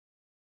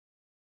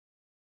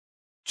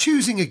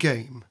Choosing a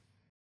game.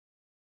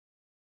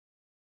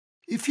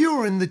 If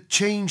you're in the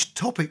Change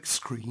Topic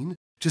screen,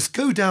 just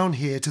go down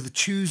here to the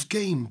Choose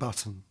Game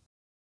button.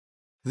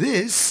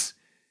 This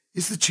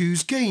is the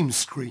Choose Game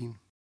screen.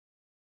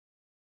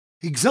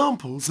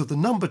 Examples of the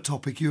number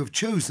topic you have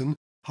chosen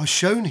are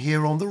shown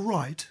here on the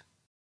right.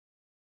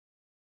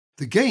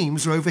 The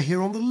games are over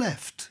here on the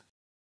left.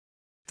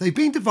 They've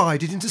been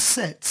divided into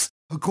sets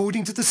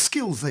according to the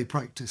skills they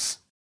practice.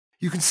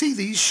 You can see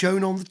these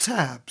shown on the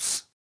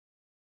tabs.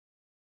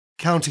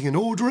 Counting and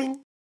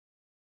ordering,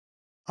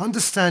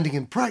 understanding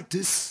and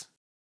practice,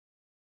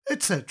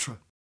 etc.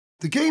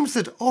 The games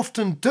that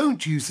often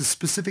don't use the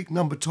specific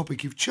number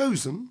topic you've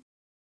chosen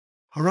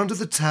are under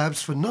the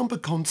tabs for number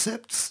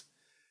concepts,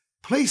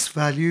 place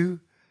value,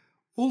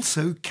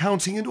 also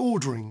counting and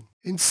ordering.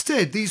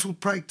 Instead, these will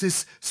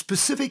practice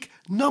specific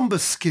number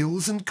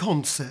skills and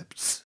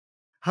concepts.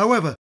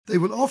 However, they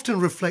will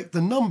often reflect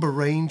the number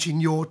range in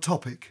your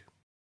topic.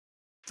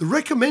 The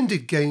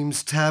Recommended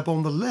Games tab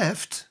on the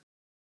left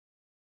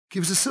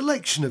gives a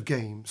selection of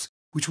games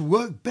which will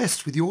work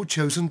best with your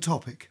chosen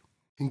topic.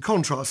 In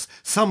contrast,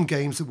 some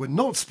games that were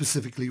not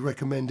specifically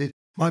recommended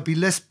might be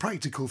less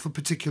practical for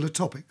particular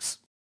topics.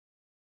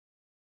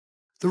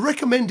 The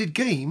recommended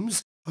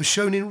games are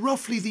shown in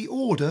roughly the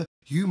order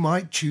you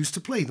might choose to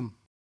play them.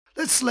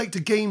 Let's select a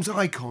game's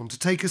icon to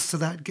take us to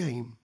that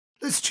game.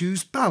 Let's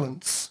choose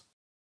Balance.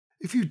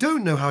 If you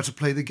don't know how to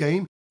play the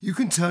game, you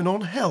can turn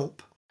on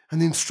Help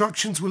and the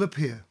instructions will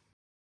appear.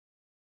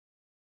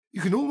 You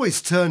can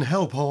always turn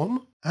Help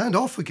on and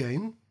off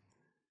again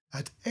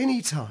at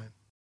any time.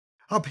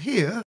 Up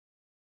here,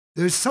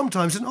 there is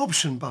sometimes an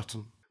option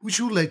button which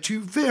will let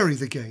you vary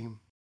the game.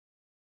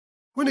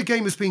 When a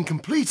game has been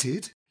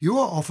completed, you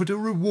are offered a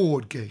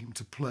reward game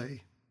to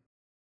play.